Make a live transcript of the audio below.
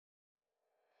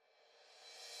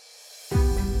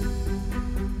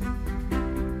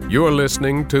You're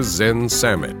listening to Zen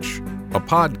Sandwich, a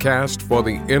podcast for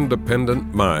the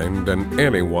independent mind and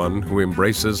anyone who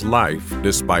embraces life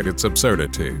despite its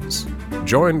absurdities.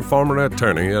 Join former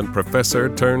attorney and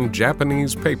professor turned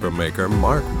Japanese papermaker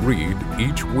Mark Reed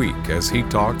each week as he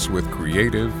talks with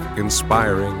creative,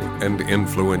 inspiring, and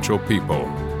influential people,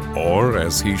 or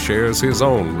as he shares his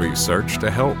own research to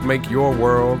help make your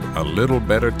world a little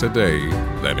better today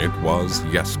than it was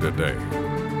yesterday.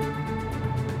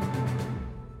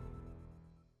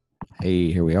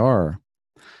 Hey, here we are.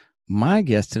 My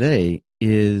guest today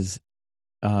is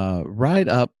right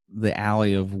up the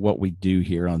alley of what we do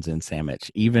here on Zen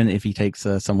Sandwich, even if he takes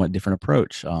a somewhat different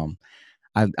approach.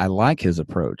 I like his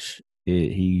approach. He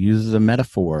uses a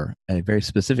metaphor, a very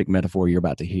specific metaphor you're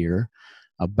about to hear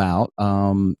about,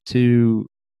 to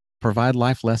provide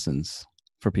life lessons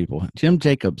for people. Jim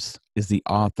Jacobs is the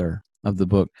author of the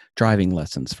book Driving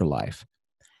Lessons for Life,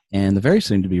 and the very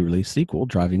soon to be released sequel,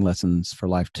 Driving Lessons for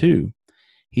Life 2.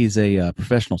 He's a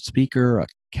professional speaker, a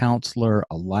counselor,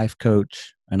 a life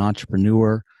coach, an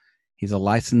entrepreneur. He's a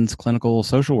licensed clinical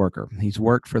social worker. He's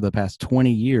worked for the past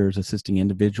 20 years assisting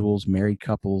individuals, married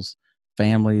couples,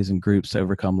 families, and groups to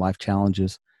overcome life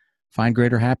challenges, find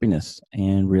greater happiness,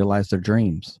 and realize their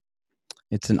dreams.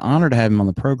 It's an honor to have him on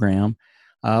the program.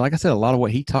 Like I said, a lot of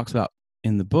what he talks about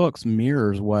in the books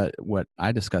mirrors what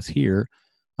I discuss here,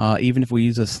 even if we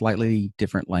use a slightly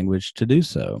different language to do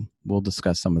so. We'll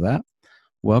discuss some of that.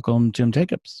 Welcome, Jim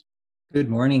Jacobs. Good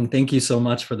morning. Thank you so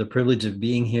much for the privilege of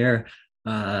being here.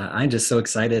 I'm just so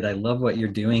excited. I love what you're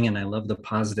doing, and I love the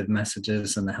positive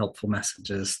messages and the helpful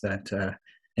messages that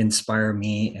inspire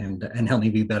me and help me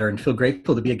be better, and feel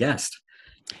grateful to be a guest.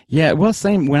 Yeah, well,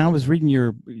 same. When I was reading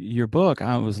your book,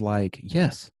 I was like,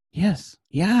 yes,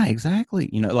 yeah, exactly.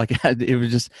 You know, like it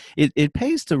was just it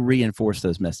pays to reinforce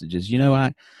those messages. You know,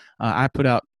 I put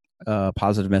out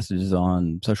positive messages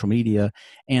on social media,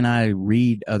 and I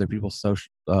read other people's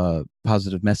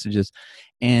positive messages,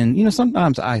 and you know,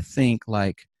 sometimes I think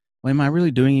like, well, am I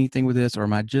really doing anything with this, or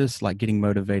am I just like getting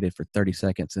motivated for 30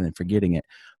 seconds and then forgetting it?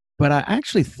 But I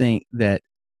actually think that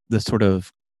the sort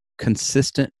of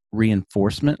consistent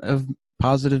reinforcement of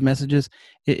positive messages,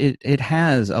 it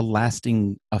has a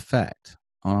lasting effect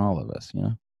on all of us, you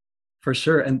know? For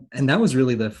sure. And that was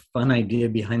really the fun idea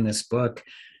behind this book.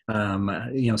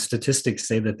 Statistics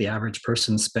say that the average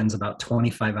person spends about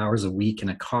 25 hours a week in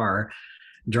a car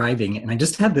driving. And I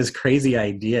just had this crazy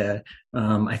idea.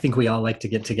 I think we all like to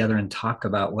get together and talk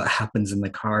about what happens in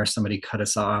the car. Somebody cut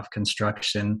us off,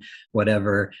 construction,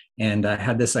 whatever. And I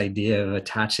had this idea of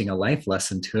attaching a life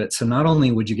lesson to it. So not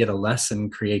only would you get a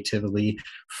lesson creatively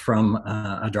from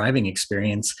a driving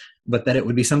experience, but that it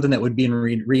would be something that would be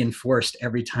reinforced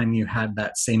every time you had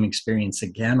that same experience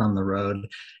again on the road.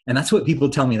 And that's what people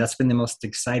tell me. That's been the most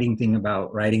exciting thing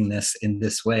about writing this in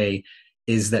this way,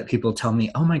 is that people tell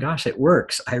me, oh my gosh, it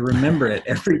works. I remember it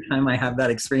every time I have that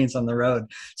experience on the road.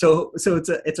 So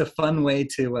it's a fun way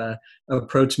to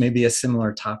approach maybe a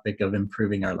similar topic of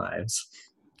improving our lives.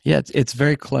 Yeah, it's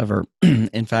very clever.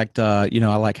 In fact, I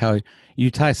like how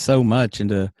you tie so much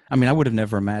into, I mean, I would have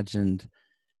never imagined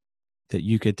that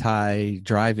you could tie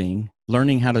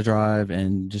learning how to drive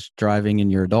and just driving in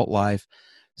your adult life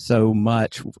so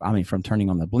much. I mean, from turning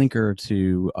on the blinker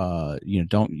to,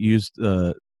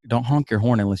 don't honk your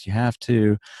horn unless you have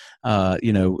to.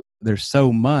 There's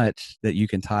so much that you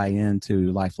can tie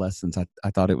into life lessons.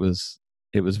 I thought it was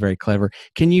very clever.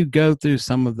 Can you go through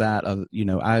some of that?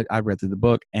 I read through the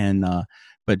book, and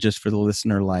but just for the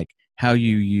listener, like how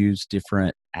you use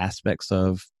different aspects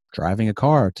of driving a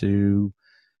car to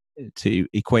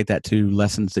equate that to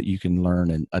lessons that you can learn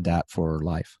and adapt for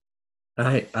life.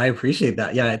 I appreciate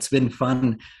that. Yeah, it's been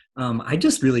fun. I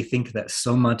just really think that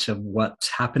so much of what's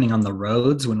happening on the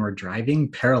roads when we're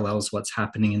driving parallels what's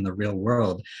happening in the real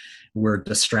world. We're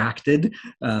distracted.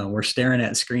 We're staring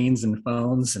at screens and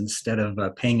phones instead of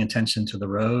paying attention to the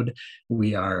road.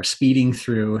 We are speeding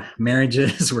through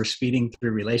marriages. We're speeding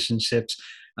through relationships.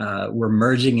 We're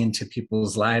merging into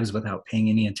people's lives without paying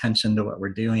any attention to what we're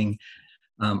doing.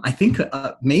 I think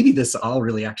maybe this all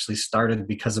really actually started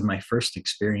because of my first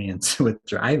experience with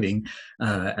driving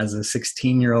as a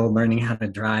 16-year-old learning how to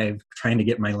drive, trying to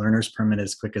get my learner's permit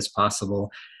as quick as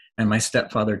possible. And my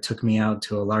stepfather took me out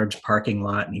to a large parking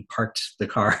lot, and he parked the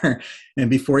car.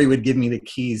 And before he would give me the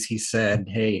keys, he said,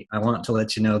 "Hey, I want to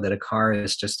let you know that a car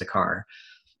is just a car."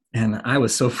 And I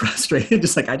was so frustrated,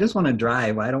 just like, I just want to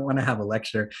drive. I don't want to have a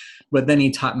lecture. But then he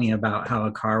taught me about how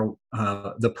a car,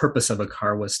 the purpose of a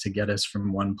car was to get us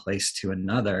from one place to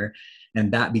another.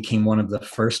 And that became one of the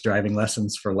first driving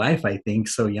lessons for life, I think,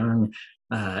 so young.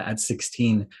 at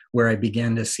 16, where I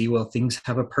began to see, well, things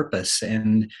have a purpose.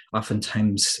 And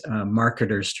oftentimes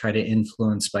marketers try to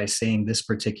influence by saying this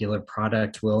particular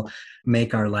product will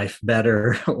make our life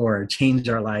better or change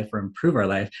our life or improve our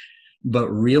life. But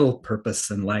real purpose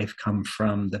in life come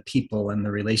from the people and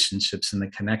the relationships and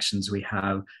the connections we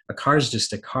have. A car is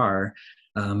just a car,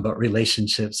 but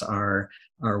relationships are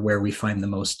where we find the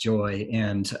most joy,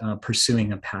 and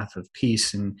pursuing a path of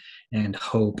peace and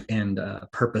hope and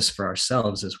purpose for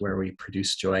ourselves is where we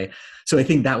produce joy. So I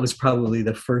think that was probably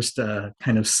the first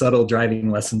kind of subtle driving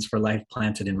lessons for life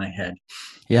planted in my head.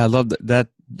 Yeah, I love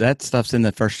that stuff's in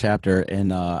the first chapter,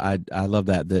 and I love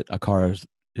that a car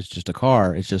is just a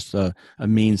car. It's just a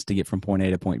means to get from point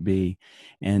A to point B,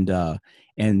 and I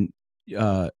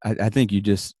think you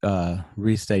just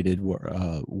restated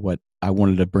what I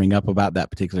wanted to bring up about that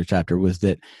particular chapter, was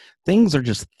that things are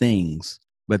just things,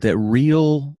 but that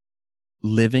real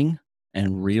living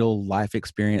and real life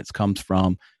experience comes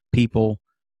from people,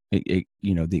 the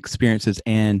experiences.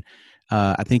 And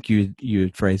I think you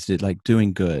had phrased it like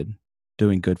doing good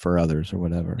for others or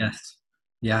whatever. Yes.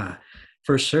 Yeah,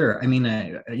 for sure. I mean,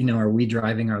 are we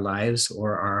driving our lives,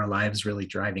 or are our lives really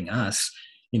driving us?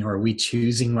 Are we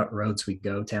choosing what roads we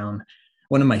go down?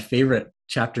 One of my favorite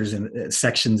chapters and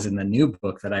sections in the new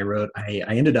book that I wrote, I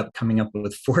ended up coming up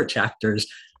with 4 chapters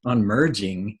on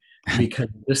merging, because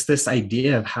just this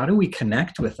idea of how do we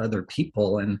connect with other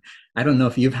people. And I don't know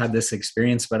if you've had this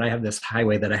experience, but I have this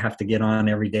highway that I have to get on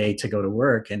every day to go to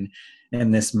work. And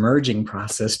this merging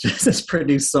process just has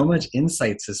produced so much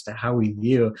insights as to how we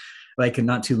view. Like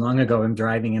not too long ago, I'm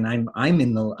driving and I'm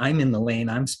in the lane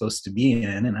I'm supposed to be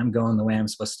in, and I'm going the way I'm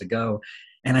supposed to go.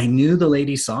 And I knew the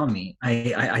lady saw me.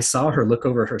 I saw her look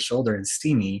over her shoulder and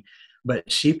see me,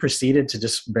 but she proceeded to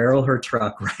just barrel her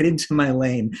truck right into my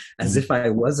lane as if I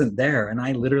wasn't there. And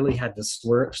I literally had to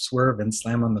swerve and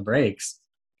slam on the brakes.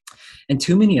 And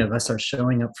too many of us are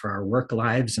showing up for our work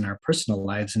lives and our personal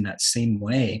lives in that same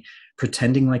way,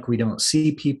 pretending like we don't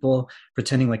see people,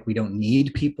 pretending like we don't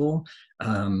need people.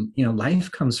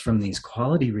 Life comes from these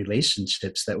quality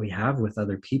relationships that we have with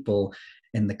other people,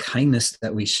 and the kindness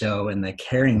that we show and the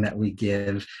caring that we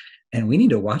give. And we need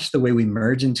to watch the way we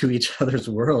merge into each other's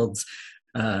worlds.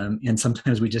 And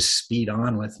sometimes we just speed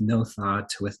on with no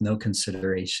thought, with no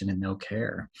consideration and no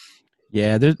care.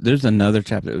 Yeah, there's another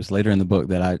chapter that was later in the book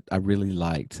that I really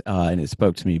liked, and it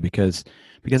spoke to me because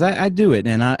I do it,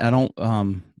 and I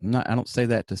don't say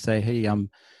that to say, hey, I'm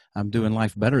doing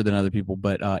life better than other people,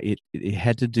 but it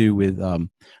had to do with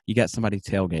you got somebody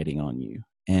tailgating on you,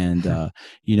 and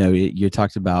you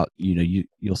talked about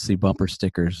you'll see bumper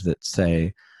stickers that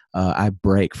say I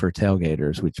brake for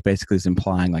tailgaters, which basically is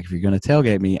implying like if you're going to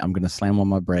tailgate me, I'm going to slam on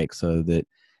my brakes so that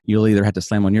you'll either have to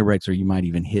slam on your brakes or you might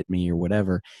even hit me or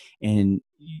whatever. And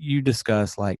you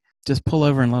discuss like, just pull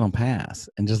over and let them pass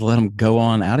and just let them go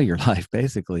on out of your life,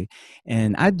 basically.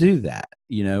 And I do that.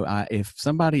 If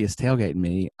somebody is tailgating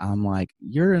me, I'm like,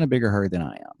 you're in a bigger hurry than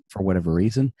I am for whatever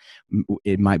reason.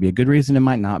 It might be a good reason. It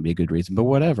might not be a good reason, but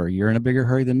whatever, you're in a bigger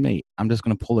hurry than me. I'm just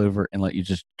going to pull over and let you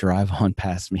just drive on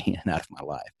past me and out of my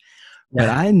life. Yeah. But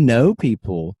I know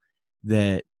people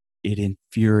that it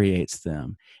infuriates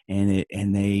them, and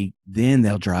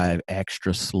they'll drive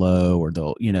extra slow, or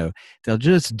they'll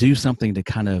just do something to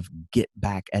kind of get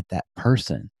back at that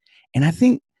person. And I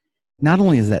think not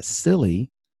only is that silly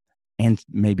and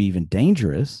maybe even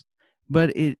dangerous,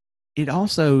 but it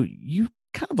also, you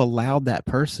kind of allowed that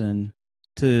person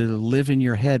to live in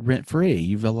your head rent free.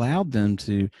 You've allowed them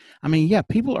to,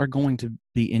 people are going to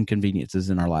be inconveniences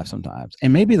in our life sometimes.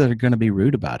 And maybe they're going to be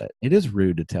rude about it. It is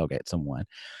rude to tailgate someone.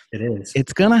 It is.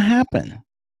 It's going to happen.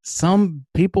 Some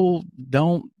people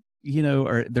don't,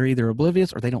 or they're either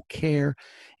oblivious or they don't care.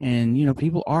 And,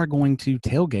 people are going to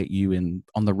tailgate you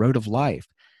on the road of life.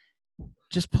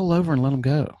 Just pull over and let them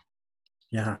go.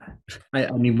 Yeah.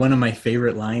 One of my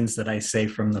favorite lines that I say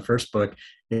from the first book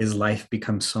is life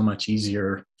becomes so much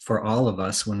easier for all of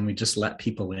us when we just let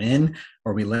people in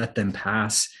or we let them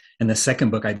pass. And the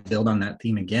second book, I build on that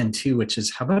theme again too, which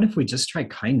is how about if we just try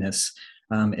kindness?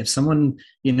 If someone,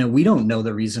 we don't know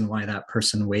the reason why that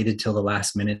person waited till the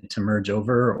last minute to merge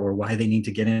over, or why they need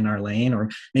to get in our lane, or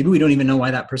maybe we don't even know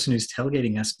why that person who's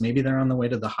tailgating us, maybe they're on the way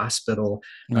to the hospital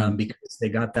because they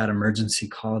got that emergency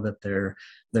call that their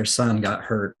son got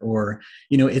hurt, or,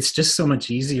 it's just so much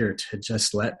easier to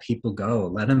just let people go,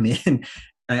 let them in.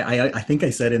 I think I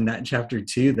said in that chapter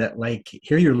too, that like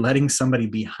here you're letting somebody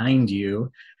behind you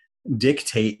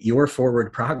dictate your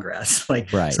forward progress.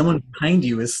 Like Right. someone behind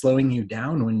you is slowing you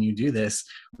down when you do this,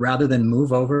 rather than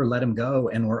move over, let them go,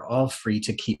 and we're all free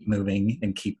to keep moving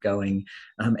and keep going.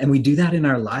 And we do that in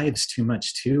our lives too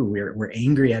much too. We're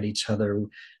angry at each other.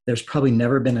 There's probably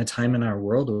never been a time in our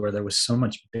world where there was so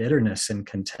much bitterness and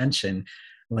contention.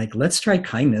 Like, let's try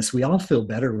kindness. We all feel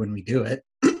better when we do it.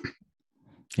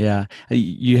 Yeah,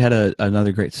 you had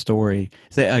another great story.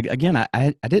 So again,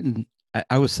 I didn't.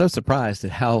 I was so surprised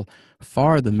at how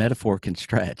far the metaphor can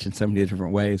stretch in so many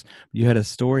different ways. You had a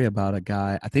story about a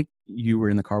guy. I think you were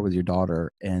in the car with your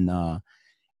daughter, and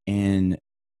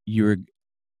you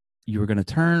were going to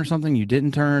turn or something. You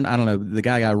didn't turn. I don't know. The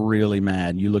guy got really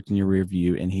mad. You looked in your rear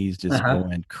view, and he's just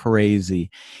going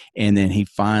crazy. And then he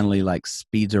finally like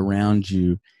speeds around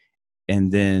you,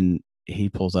 and then he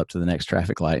pulls up to the next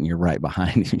traffic light and you're right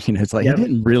behind him. You know, it's like He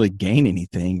didn't really gain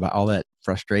anything by all that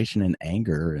frustration and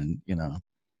anger and,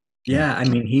 Yeah, I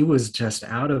mean, he was just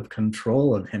out of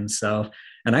control of himself.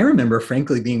 And I remember,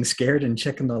 frankly, being scared and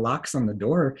checking the locks on the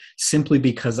door simply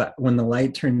because when the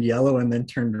light turned yellow and then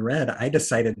turned red, I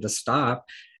decided to stop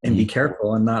and be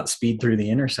careful and not speed through the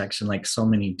intersection like so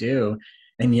many do.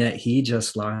 And yet he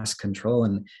just lost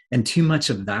control. And too much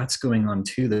of that's going on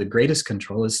too. The greatest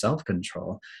control is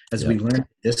self-control. As we learn to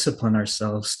discipline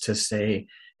ourselves to say,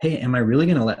 hey, am I really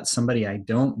going to let somebody I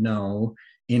don't know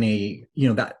in a,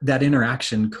 that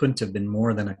interaction couldn't have been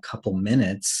more than a couple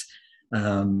minutes.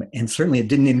 And certainly it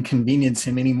didn't inconvenience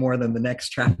him any more than the next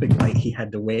traffic light he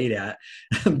had to wait at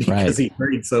because he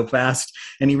hurried so fast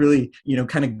and he really,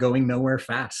 kind of going nowhere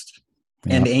fast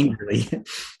and angrily.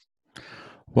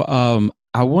 Well,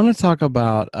 I want to talk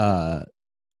about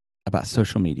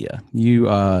social media. You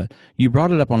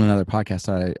brought it up on another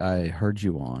podcast I heard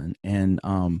you on, and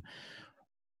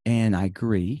I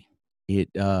agree. It's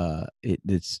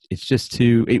just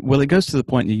it goes to the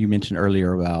point that you mentioned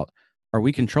earlier about, are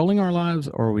we controlling our lives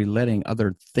or are we letting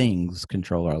other things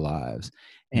control our lives?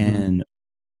 And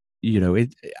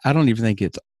I don't even think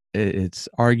it's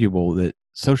arguable that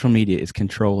social media is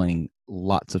controlling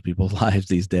lots of people's lives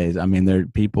these days. I mean, there are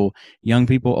people, young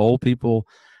people, old people,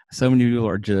 so many people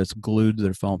are just glued to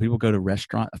their phone. People go to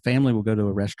a family will go to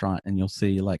a restaurant and you'll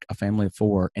see like a family of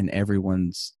 4 and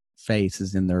everyone's face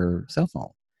is in their cell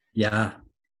phone. Yeah.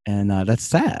 And that's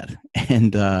sad.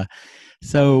 And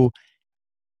so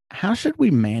how should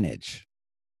we manage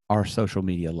our social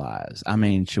media lives? I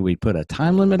mean, should we put a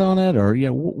time limit on it, or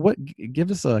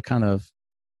give us a kind of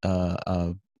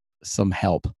some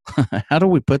help? How do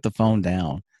we put the phone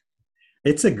down?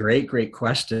 It's a great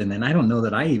question. And I don't know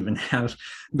that I even have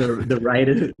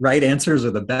the right answers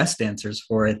or the best answers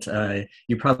for it.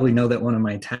 You probably know that one of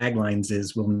my taglines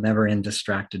is, we'll never end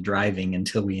distracted driving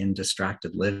until we end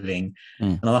distracted living.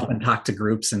 And I'll often talk to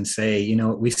groups and say,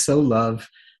 we so love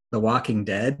The Walking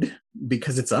Dead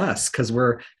because it's us, because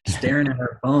we're staring at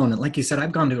our phone. And like you said,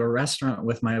 I've gone to a restaurant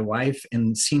with my wife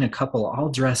and seen a couple all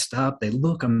dressed up. They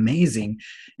look amazing.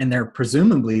 And they're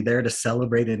presumably there to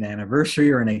celebrate an anniversary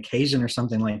or an occasion or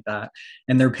something like that.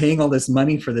 And they're paying all this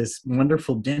money for this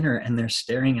wonderful dinner and they're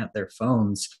staring at their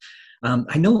phones.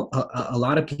 I know a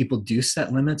lot of people do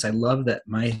set limits. I love that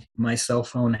my cell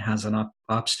phone has an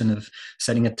option of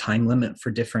setting a time limit for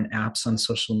different apps on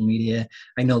social media.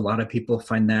 I know a lot of people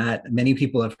find that. Many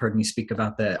people have heard me speak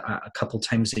about that a couple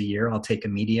times a year. I'll take a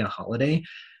media holiday.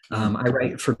 I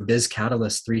write for Biz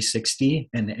Catalyst 360,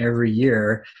 and every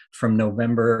year from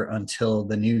November until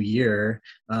the new year,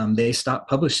 they stop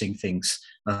publishing things.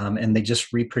 And they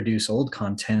just reproduce old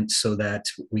content so that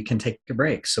we can take a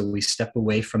break. So we step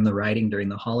away from the writing during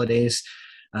the holidays.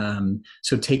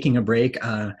 So taking a break,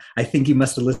 I think you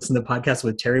must have listened to the podcast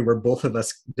with Terry where both of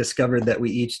us discovered that we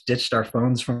each ditched our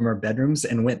phones from our bedrooms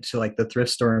and went to like the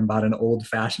thrift store and bought an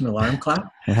old-fashioned alarm clock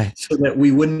so that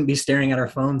we wouldn't be staring at our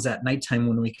phones at nighttime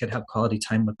when we could have quality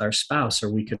time with our spouse, or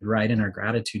we could write in our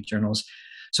gratitude journals.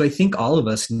 So I think all of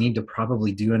us need to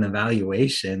probably do an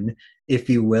evaluation, if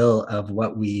you will, of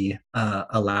what we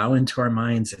allow into our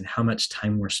minds and how much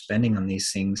time we're spending on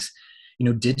these things.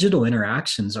 Digital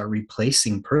interactions are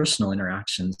replacing personal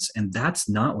interactions, and that's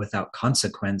not without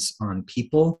consequence on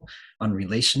people, on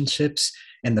relationships.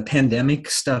 And the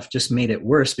pandemic stuff just made it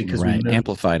worse because we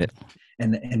amplified it.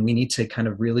 And we need to kind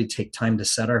of really take time to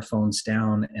set our phones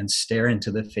down and stare into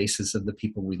the faces of the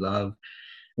people we love.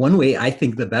 One way, I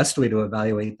think the best way to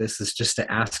evaluate this is just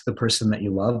to ask the person that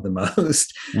you love the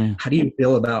most, how do you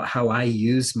feel about how I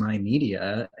use my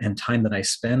media and time that I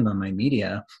spend on my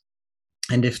media?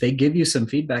 And if they give you some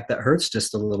feedback that hurts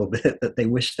just a little bit, that they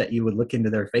wish that you would look into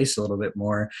their face a little bit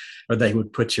more, or they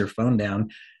would put your phone down,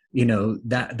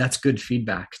 that's good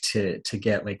feedback to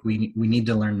get. Like, we need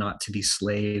to learn not to be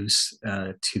slaves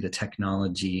to the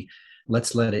technology.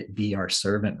 Let's let it be our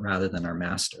servant rather than our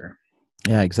master.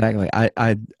 Yeah, exactly.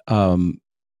 I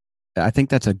think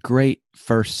that's a great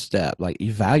first step. Like,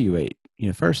 evaluate.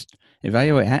 First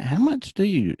evaluate how much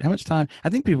time. I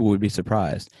think people would be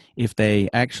surprised if they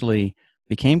actually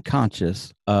became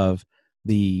conscious of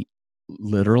the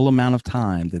literal amount of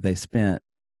time that they spent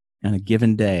in a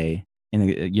given day.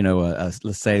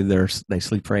 Let's say they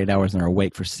sleep for 8 hours and are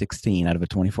awake for 16 out of a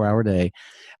 24-hour day.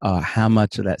 How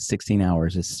much of that 16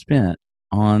 hours is spent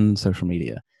on social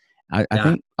media? I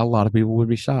think a lot of people would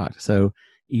be shocked. So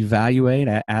evaluate,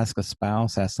 ask a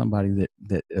spouse, ask somebody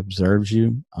that observes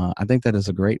you. I think that is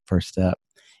a great first step.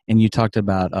 And you talked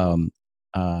about,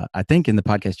 I think in the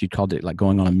podcast you called it like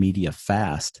going on a media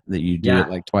fast, that you do it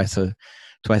like twice a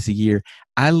year.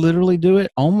 I literally do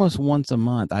it almost once a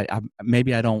month.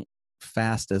 Maybe I don't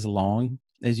fast as long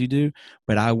as you do,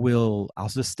 but I'll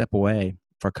just step away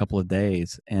for a couple of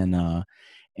days, and I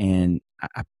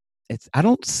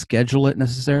don't schedule it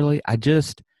necessarily. I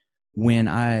just, when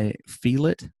I feel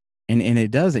it, and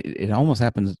it almost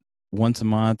happens once a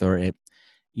month, or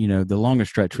the longer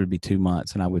stretch would be 2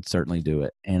 months, and I would certainly do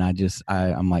it. And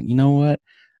I'm like, you know what?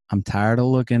 I'm tired of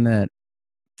looking at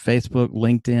Facebook,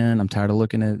 LinkedIn. I'm tired of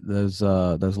looking at those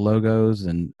logos,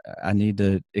 and I need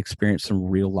to experience some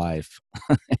real life.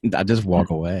 And I just walk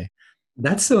away.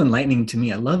 That's so enlightening to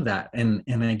me. I love that. And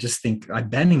I just think I'm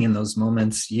betting in those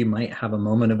moments, you might have a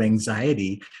moment of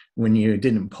anxiety when you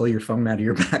didn't pull your phone out of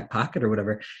your back pocket or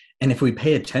whatever. And if we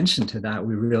pay attention to that,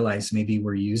 we realize maybe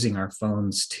we're using our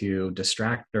phones to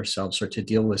distract ourselves or to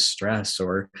deal with stress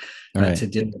or to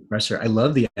deal with pressure. I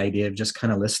love the idea of just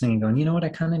kind of listening and going, you know what, I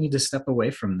kind of need to step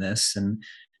away from this and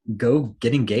go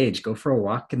get engaged, go for a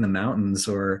walk in the mountains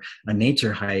or a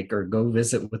nature hike, or go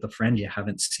visit with a friend you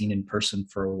haven't seen in person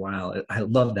for a while. I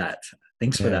love that.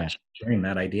 Thanks for that, sharing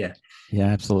that idea. Yeah,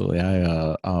 absolutely.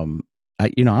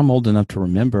 I'm old enough to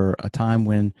remember a time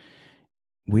when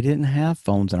we didn't have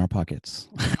phones in our pockets.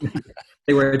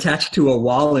 They were attached to a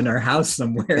wall in our house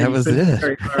somewhere. That was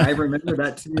it. I remember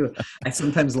that too. I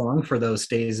sometimes long for those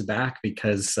days back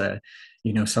because,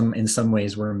 in some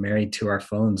ways we're married to our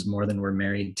phones more than we're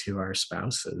married to our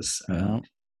spouses.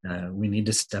 We need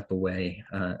to step away.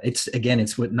 It's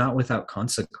not without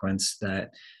consequence that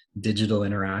digital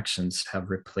interactions have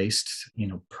replaced,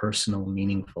 personal,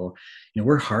 meaningful.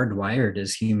 We're hardwired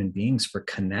as human beings for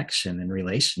connection and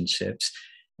relationships.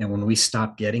 And when we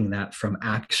stop getting that from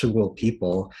actual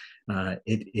people,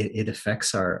 it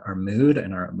affects our mood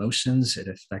and our emotions. It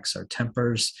affects our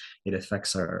tempers. It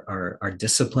affects our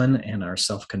discipline and our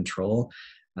self-control.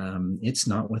 It's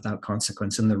not without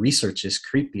consequence. And the research is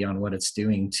creepy on what it's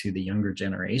doing to the younger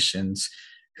generations,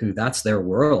 who that's their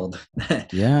world.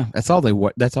 Yeah, that's all they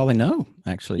know,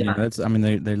 actually. Yeah.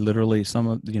 They literally, some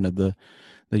of the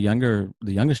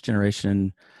youngest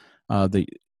generation,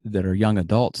 that are young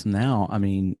adults now,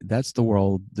 that's the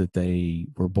world that they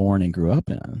were born and grew up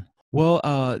in. Well,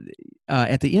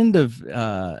 at the end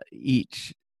of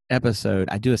each episode,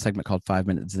 I do a segment called 5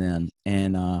 Minutes Zen,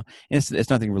 and it's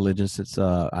nothing religious. It's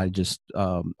I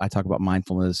talk about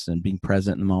mindfulness and being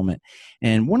present in the moment.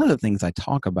 And one of the things I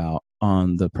talk about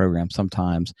on the program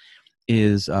sometimes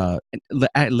is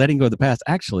letting go of the past.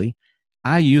 Actually,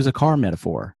 I use a car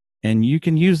metaphor. And you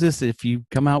can use this if you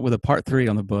come out with a part 3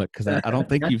 on the book, because I don't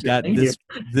think you've got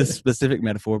this specific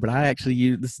metaphor, but I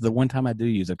actually this is the one time I do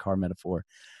use a car metaphor.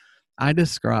 I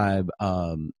describe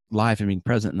life and being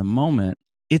present in the moment.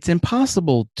 It's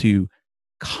impossible to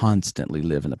constantly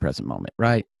live in the present moment,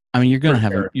 right? You're going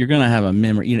to have a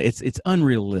memory. It's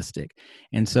unrealistic.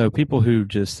 And so people who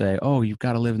just say, "Oh, you've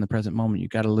got to live in the present moment.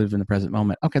 You've got to live in the present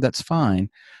moment." Okay, that's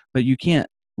fine, but you can't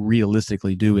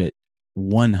realistically do it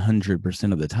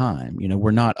 100% of the time.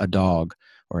 We're not a dog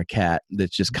or a cat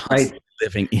that's just constantly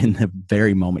living in the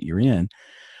very moment you're in.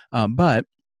 But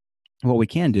what we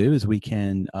can do is we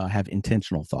can have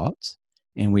intentional thoughts,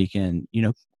 and we can,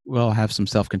 have some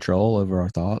self-control over our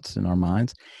thoughts and our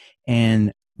minds.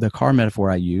 And the car metaphor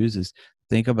I use is,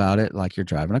 think about it like you're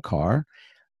driving a car.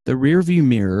 The rear view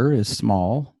mirror is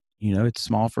small. It's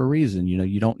small for a reason.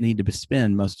 You don't need to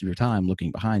spend most of your time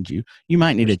looking behind you. You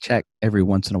might need to check every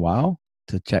once in a while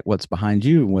to check what's behind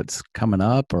you, what's coming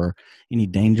up, or any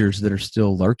dangers that are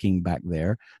still lurking back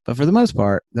there. But for the most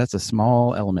part, that's a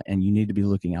small element, and you need to be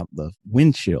looking out the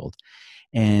windshield,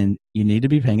 and you need to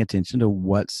be paying attention to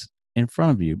what's in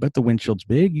front of you. But the windshield's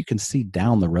big. You can see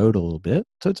down the road a little bit.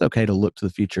 So it's okay to look to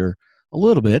the future a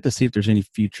little bit to see if there's any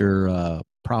future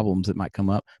problems that might come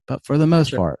up. But for the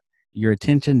most part, your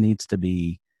attention needs to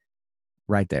be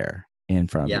right there in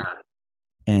front of you.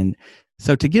 And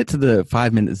so to get to the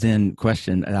 5-minute Zen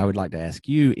question that I would like to ask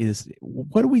you is,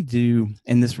 what do we do?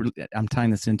 And this, I'm tying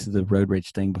this into the road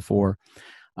rage thing before,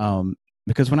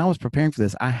 because when I was preparing for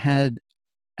this, I had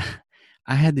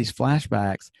these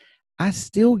flashbacks. I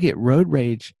still get road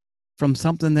rage from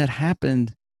something that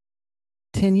happened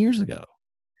 10 years ago.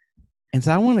 And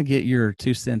so I want to get your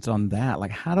 2 cents on that.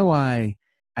 Like, how do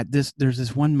there's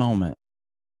this one moment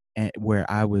where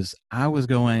I was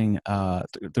going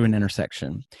through an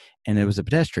intersection, and it was a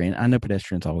pedestrian. I know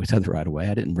pedestrians always have the right of way.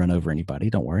 I didn't run over anybody,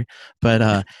 don't worry.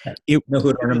 But no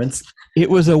hood ornaments. It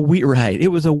was a weird,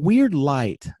 It was a weird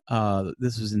light.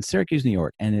 This was in Syracuse, New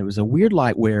York, and it was a weird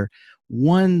light where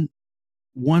one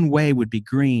way would be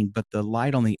green, but the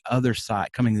light on the other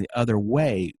side, coming the other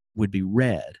way, would be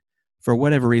red for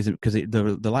whatever reason, because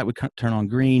the light would turn on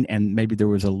green, and maybe there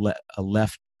was a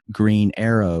left green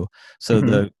arrow,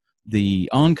 so the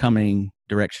oncoming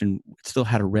direction still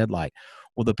had a red light.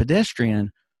 Well, the pedestrian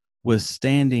was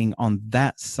standing on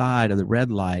that side of the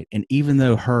red light, and even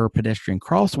though her pedestrian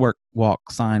crosswalk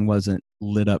sign wasn't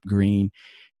lit up green,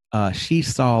 she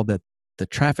saw that the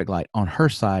traffic light on her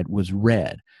side was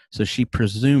red. So she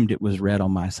presumed it was red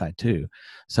on my side too.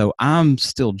 So I'm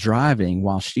still driving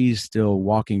while she's still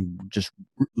walking just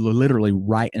literally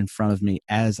right in front of me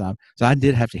so I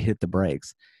did have to hit the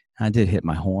brakes. I did hit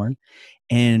my horn,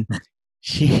 and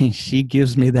she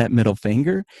gives me that middle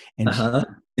finger,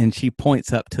 and she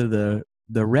points up to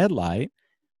the red light,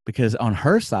 because on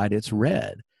her side it's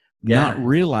red, not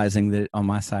realizing that on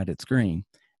my side it's green.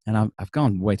 And I've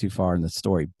gone way too far in the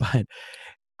story, but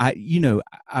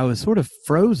I was sort of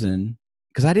frozen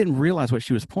because I didn't realize what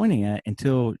she was pointing at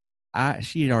until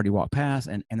she had already walked past,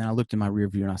 and then I looked in my rear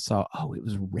view and I saw, it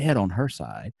was red on her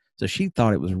side. So she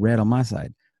thought it was red on my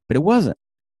side, but it wasn't.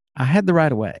 I had the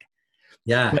right of way.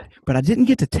 Yeah. But I didn't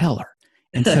get to tell her.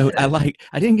 And so I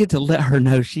didn't get to let her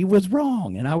know she was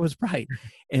wrong and I was right.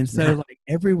 And so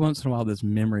every once in a while, this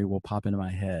memory will pop into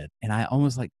my head, and I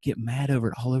almost get mad over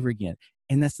it all over again.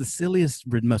 And that's the silliest,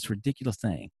 most ridiculous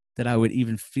thing, that I would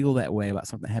even feel that way about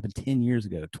something that happened 10 years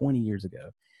ago, 20 years ago.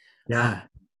 Yeah.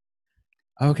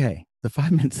 Okay. The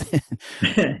 5 minutes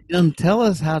in. Tell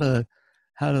us how to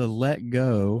let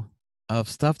go of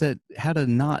stuff, how to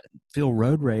not feel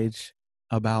road rage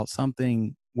about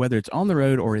something, whether it's on the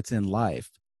road or it's in life.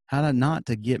 How to not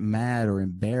to get mad or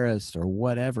embarrassed or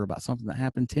whatever about something that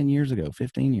happened 10 years ago,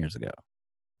 15 years ago.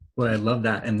 Well, I love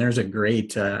that. And there's a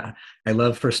great, I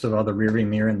love, first of all, the rearview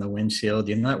mirror and the windshield.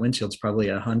 That windshield's probably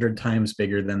 100 times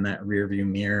bigger than that rearview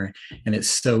mirror. And it's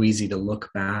so easy to look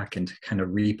back and to kind of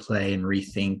replay and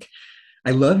rethink.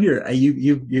 I love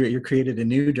you created a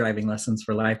new driving lessons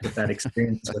for life with that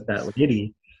experience with that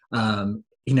lady.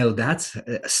 That's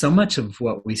so much of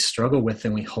what we struggle with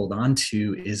and we hold on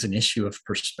to is an issue of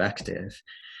perspective.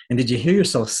 And did you hear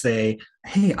yourself say,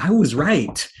 hey, I was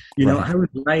right. I was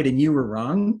right and you were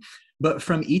wrong. But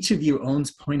from each of you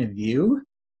own's point of view,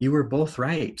 you were both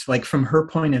right. Like, from her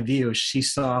point of view, she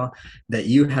saw that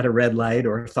you had a red light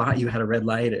or thought you had a red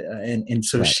light. And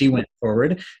so she went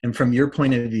forward. And from your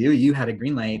point of view, you had a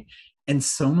green light. And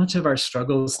so much of our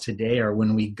struggles today are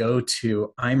when we go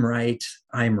to, I'm right.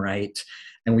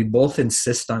 And we both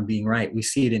insist on being right. We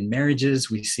see it in marriages.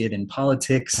 We see it in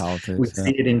politics. We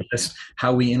see it in just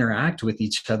how we interact with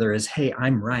each other as, hey,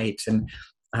 I'm right. And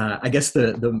I guess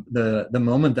the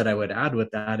moment that I would add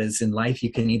with that is, in life,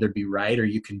 you can either be right or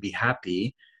you can be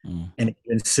happy. And if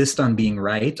you insist on being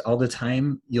right all the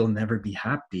time, you'll never be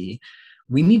happy.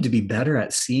 We need to be better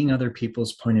at seeing other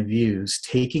people's point of views,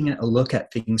 taking a look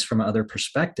at things from other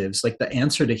perspectives. Like, the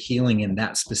answer to healing in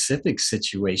that specific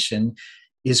situation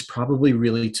is probably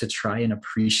really to try and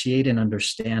appreciate and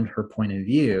understand her point of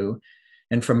view.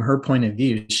 And from her point of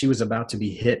view, she was about to be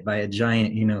hit by a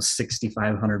giant,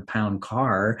 6,500 pound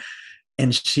car.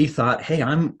 And she thought, hey,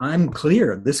 I'm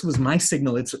clear. This was my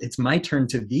signal. It's my turn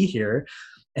to be here.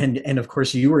 And of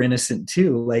course you were innocent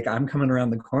too. Like, I'm coming around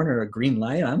the corner, a green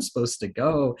light, I'm supposed to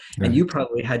go. Right. And you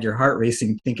probably had your heart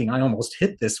racing thinking, I almost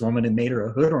hit this woman and made her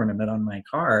a hood ornament on my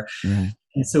car. Right.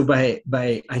 And so by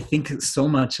I think so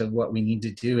much of what we need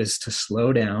to do is to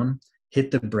slow down,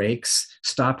 hit the brakes,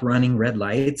 stop running red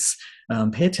lights,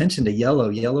 pay attention to yellow.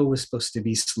 Yellow was supposed to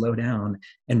be slow down,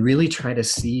 and really try to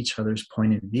see each other's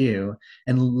point of view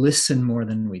and listen more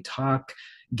than we talk.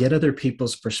 Get other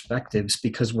people's perspectives,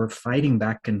 because we're fighting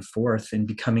back and forth and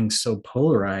becoming so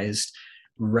polarized,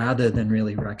 rather than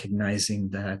really recognizing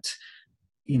that,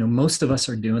 most of us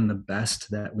are doing the best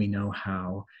that we know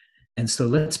how. And so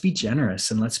let's be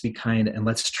generous and let's be kind and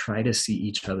let's try to see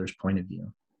each other's point of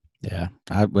view. Yeah.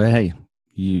 Hey,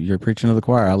 you're preaching to the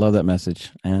choir. I love that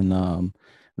message. And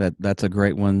that's a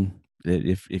great one.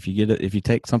 if you if you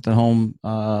take something home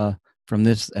from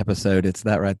this episode, it's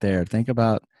that right there. Think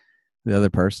about the other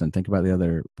person. Think about the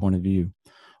other point of view.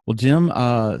 Well, Jim,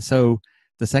 so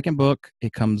the second book,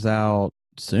 it comes out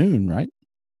soon, right?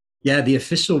 Yeah, the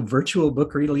official virtual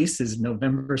book release is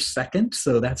November 2nd.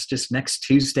 So that's just next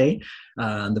Tuesday.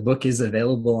 The book is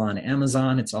available on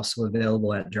Amazon. It's also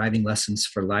available at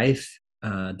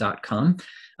drivinglessonsforlife.com.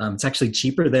 It's actually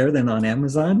cheaper there than on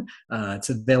Amazon. It's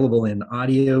available in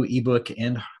audio, ebook,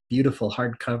 and beautiful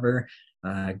hardcover.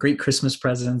 Great Christmas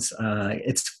presents.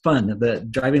 It's fun. The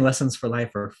Driving Lessons for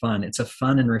Life are fun. It's a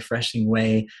fun and refreshing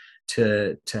way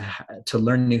to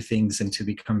learn new things and to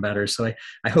become better. So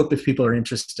I hope if people are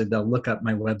interested, they'll look up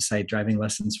my website,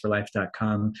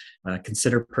 drivinglessonsforlife.com,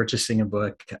 consider purchasing a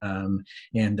book. And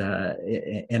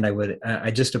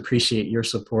I just appreciate your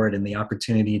support and the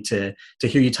opportunity to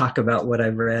hear you talk about what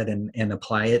I've read and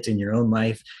apply it in your own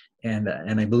life. And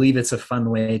I believe it's a fun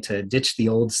way to ditch the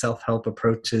old self-help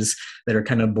approaches that are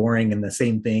kind of boring and the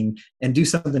same thing, and do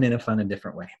something in a fun and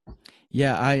different way.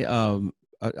 Yeah,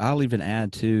 I'll even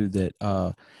add too that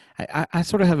I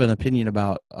sort of have an opinion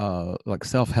about like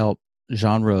self-help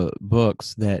genre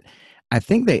books, that I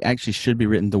think they actually should be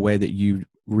written the way that you've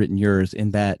written yours, in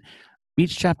that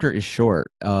each chapter is short.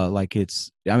 Like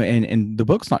and the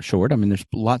book's not short. I mean, there's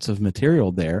lots of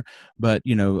material there, but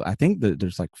I think that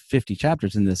there's like 50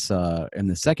 chapters in this in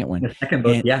the second one. The second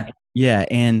book, yeah,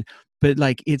 but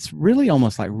like it's really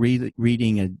almost like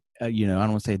reading a I don't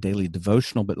want to say a daily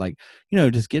devotional, but like,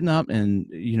 just getting up and,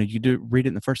 you do read it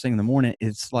in the first thing in the morning.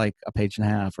 It's like a page and a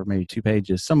half or maybe 2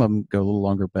 pages. Some of them go a little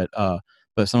longer, but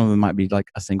some of them might be like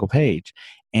a single page.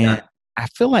 And I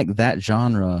feel like that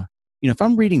genre, if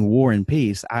I'm reading War and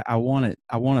Peace, I want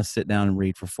to sit down and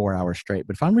read for 4 hours straight.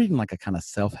 But if I'm reading like a kind of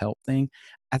self-help thing,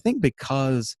 I think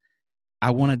because I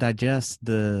want to digest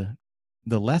the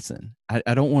lesson,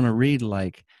 I don't want to read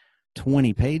like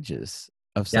 20 pages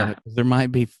of stuff. There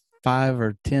might be 5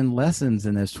 or 10 lessons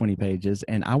in those 20 pages,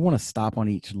 and I want to stop on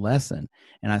each lesson.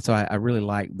 And so I really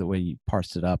like the way you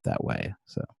parsed it up that way.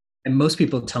 So. And most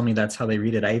people tell me that's how they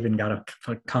read it. I even got a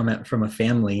comment from a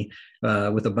family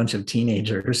with a bunch of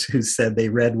teenagers who said they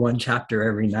read one chapter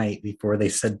every night before they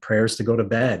said prayers to go to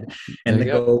bed. And the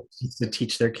goal is to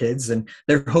teach their kids. And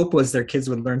their hope was their kids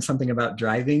would learn something about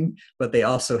driving, but they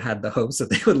also had the hopes that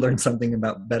they would learn something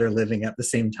about better living at the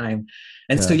same time.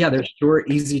 And so, they're short,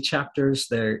 easy chapters.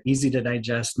 They're easy to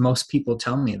digest. Most people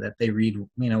tell me that they read,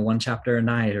 one chapter a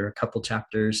night or a couple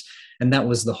chapters. And that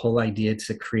was the whole idea,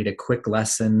 to create a quick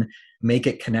lesson, make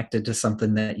it connected to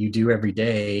something that you do every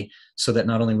day, so that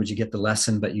not only would you get the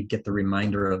lesson, but you'd get the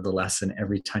reminder of the lesson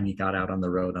every time you got out on the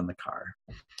road on the car.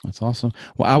 That's awesome.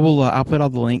 Well, I will. I'll put all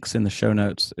the links in the show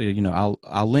notes. I'll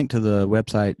link to the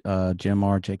website,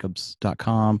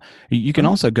 jimrjacobs.com. You can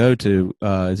also go to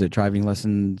is it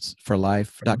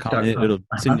drivinglessonsforlife.com? It'll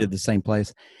send you to the same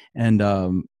place, and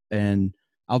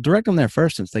I'll direct them there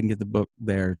first, since they can get the book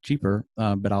there cheaper.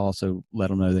 But I'll also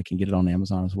let them know they can get it on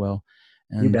Amazon as well.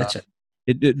 And, you betcha.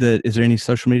 Is there any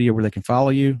social media where they can follow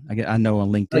you? I know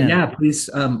on LinkedIn. Please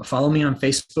follow me on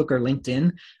Facebook or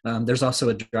LinkedIn. There's also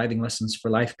a Driving Lessons for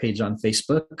Life page on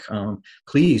Facebook.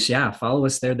 Please, follow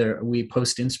us there. We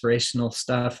post inspirational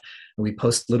stuff. We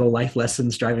post little life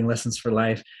lessons, driving lessons for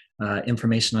life,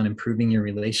 information on improving your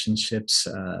relationships,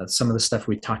 some of the stuff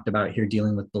we talked about here,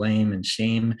 dealing with blame and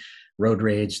shame, road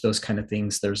rage, those kind of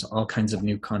things. There's all kinds of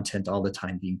new content all the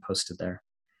time being posted there.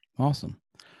 Awesome.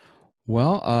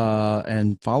 Well,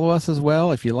 and follow us as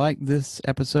well. If you like this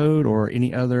episode or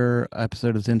any other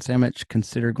episode of Zen Sandwich,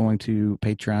 consider going to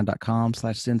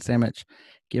patreon.com/Zen Sandwich.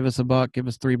 Give us $1, give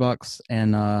us $3.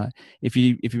 And if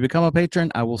you become a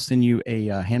patron, I will send you a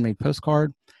handmade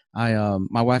postcard.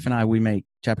 My wife and I, we make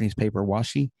Japanese paper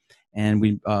washi, and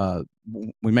we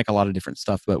make a lot of different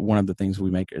stuff, but one of the things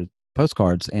we make is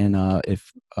postcards. And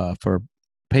if for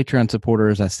Patreon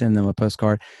supporters, I send them a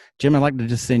postcard. Jim, I'd like to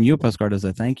just send you a postcard as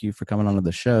a thank you for coming onto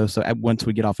the show. So once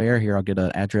we get off air here, I'll get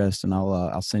an address, and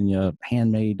I'll send you a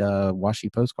handmade washi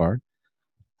postcard.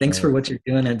 Thanks for what you're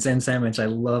doing at Zen Sandwich. I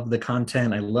love the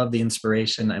content. I love the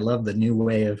inspiration. I love the new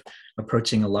way of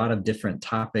approaching a lot of different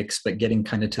topics, but getting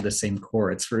kind of to the same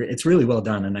core. It's really well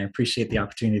done, and I appreciate the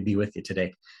opportunity to be with you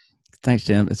today. Thanks,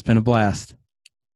 Jim. It's been a blast.